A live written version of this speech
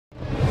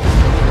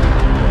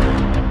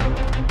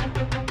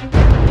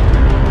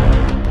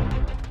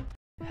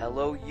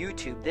Hello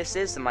YouTube, this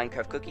is the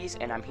Minecraft Cookies,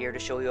 and I'm here to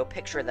show you a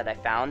picture that I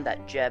found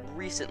that Jeb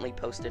recently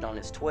posted on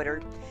his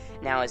Twitter.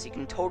 Now, as you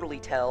can totally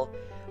tell,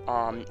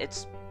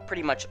 it's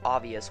pretty much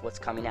obvious what's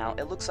coming out.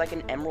 It looks like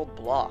an emerald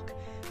block.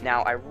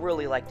 Now, I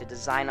really like the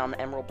design on the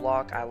emerald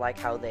block. I like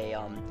how they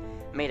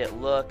made it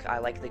look. I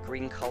like the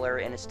green color,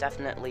 and it's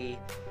definitely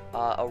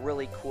a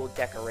really cool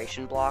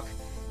decoration block.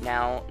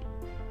 Now,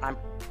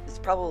 it's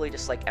probably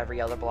just like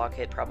every other block.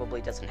 It probably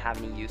doesn't have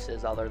any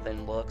uses other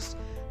than looks,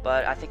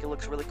 but I think it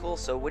looks really cool.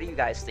 So what do you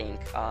guys think?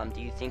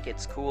 Do you think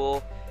it's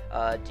cool?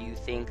 Do you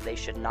think they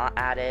should not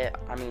add it?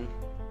 I mean,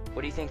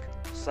 what do you think?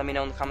 Just let me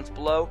know in the comments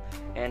below,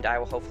 and I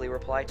will hopefully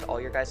reply to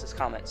all your guys'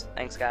 comments.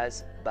 Thanks,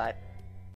 guys. Bye.